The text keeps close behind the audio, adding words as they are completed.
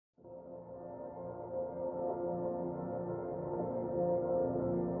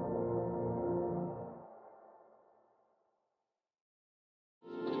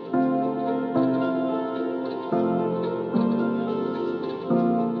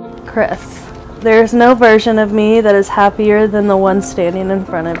Chris. There is no version of me that is happier than the one standing in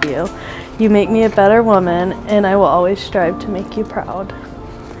front of you. You make me a better woman, and I will always strive to make you proud.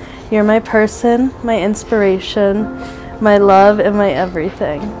 You're my person, my inspiration, my love, and my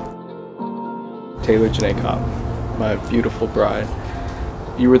everything. Taylor Janae Cobb, my beautiful bride.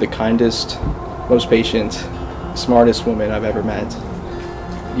 You were the kindest, most patient, smartest woman I've ever met.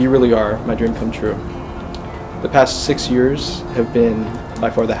 You really are my dream come true. The past 6 years have been by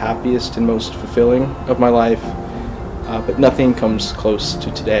far the happiest and most fulfilling of my life, but nothing comes close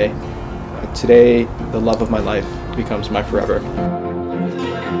to today. Today, the love of my life becomes my forever.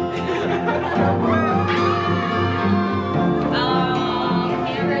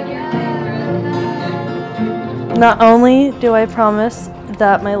 Not only do I promise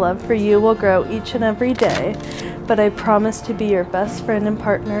that my love for you will grow each and every day, but I promise to be your best friend and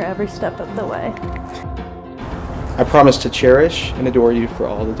partner every step of the way. I promise to cherish and adore you for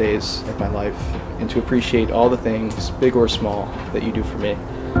all the days of my life and to appreciate all the things, big or small, that you do for me.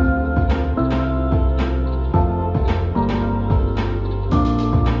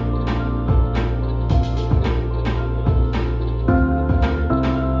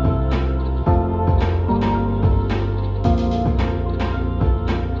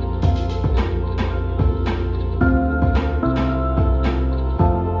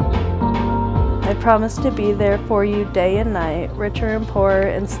 I promise to be there for you day and night, richer and poorer,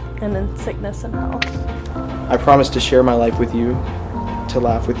 and in sickness and health. I promise to share my life with you, to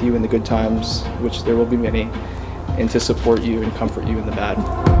laugh with you in the good times, which there will be many, and to support you and comfort you in the bad.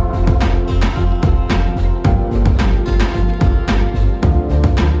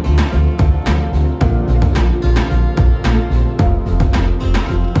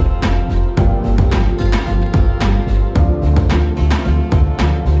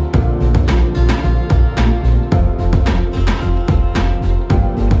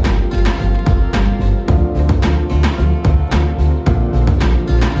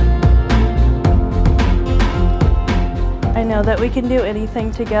 I know that we can do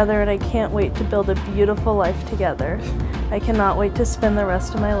anything together, and I can't wait to build a beautiful life together. I cannot wait to spend the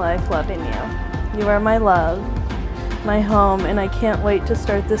rest of my life loving you. You are my love, my home, and I can't wait to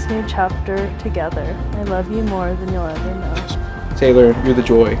start this new chapter together. I love you more than you'll ever know. Taylor, you're the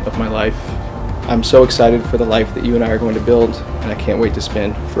joy of my life. I'm so excited for the life that you and I are going to build, and I can't wait to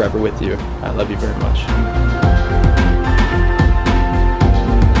spend forever with you. I love you very much.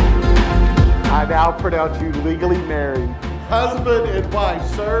 I now pronounce you legally married. Husband and wife,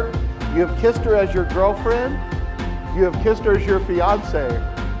 sir. You have kissed her as your girlfriend. You have kissed her as your fiance.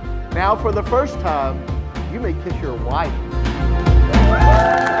 Now for the first time, you may kiss your wife.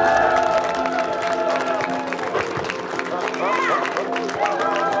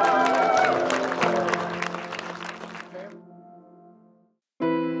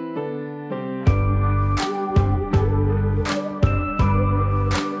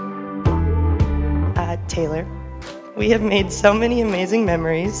 Taylor, we have made so many amazing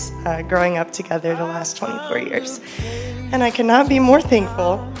memories growing up together the last 24 years. And I cannot be more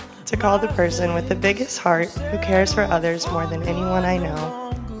thankful to call the person with the biggest heart who cares for others more than anyone I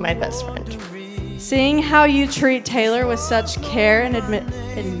know, my best friend. Seeing how you treat Taylor with such care and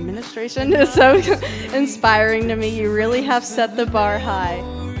administration is so inspiring to me. You really have set the bar high.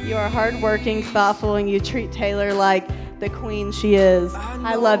 You are hardworking, thoughtful, and you treat Taylor like the queen she is.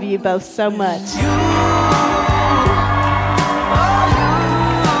 I love you both so much.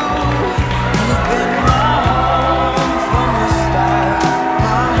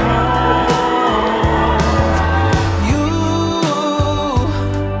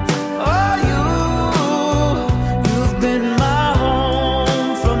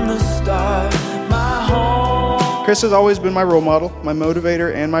 Chris has always been my role model, my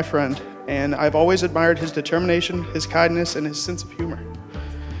motivator, and my friend, and I've always admired his determination, his kindness, and his sense of humor.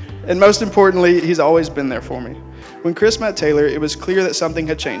 And most importantly, he's always been there for me. When Chris met Taylor, it was clear that something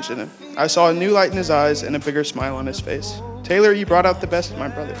had changed in him. I saw a new light in his eyes and a bigger smile on his face. Taylor, you brought out the best in my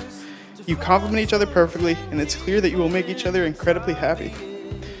brother. You complement each other perfectly, and it's clear that you will make each other incredibly happy.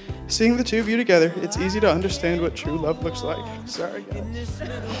 Seeing the two of you together, it's easy to understand what true love looks like. Sorry, guys.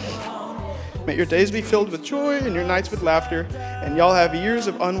 May your days be filled with joy and your nights with laughter, and y'all have years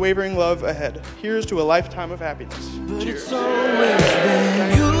of unwavering love ahead. Here's to a lifetime of happiness. Cheers.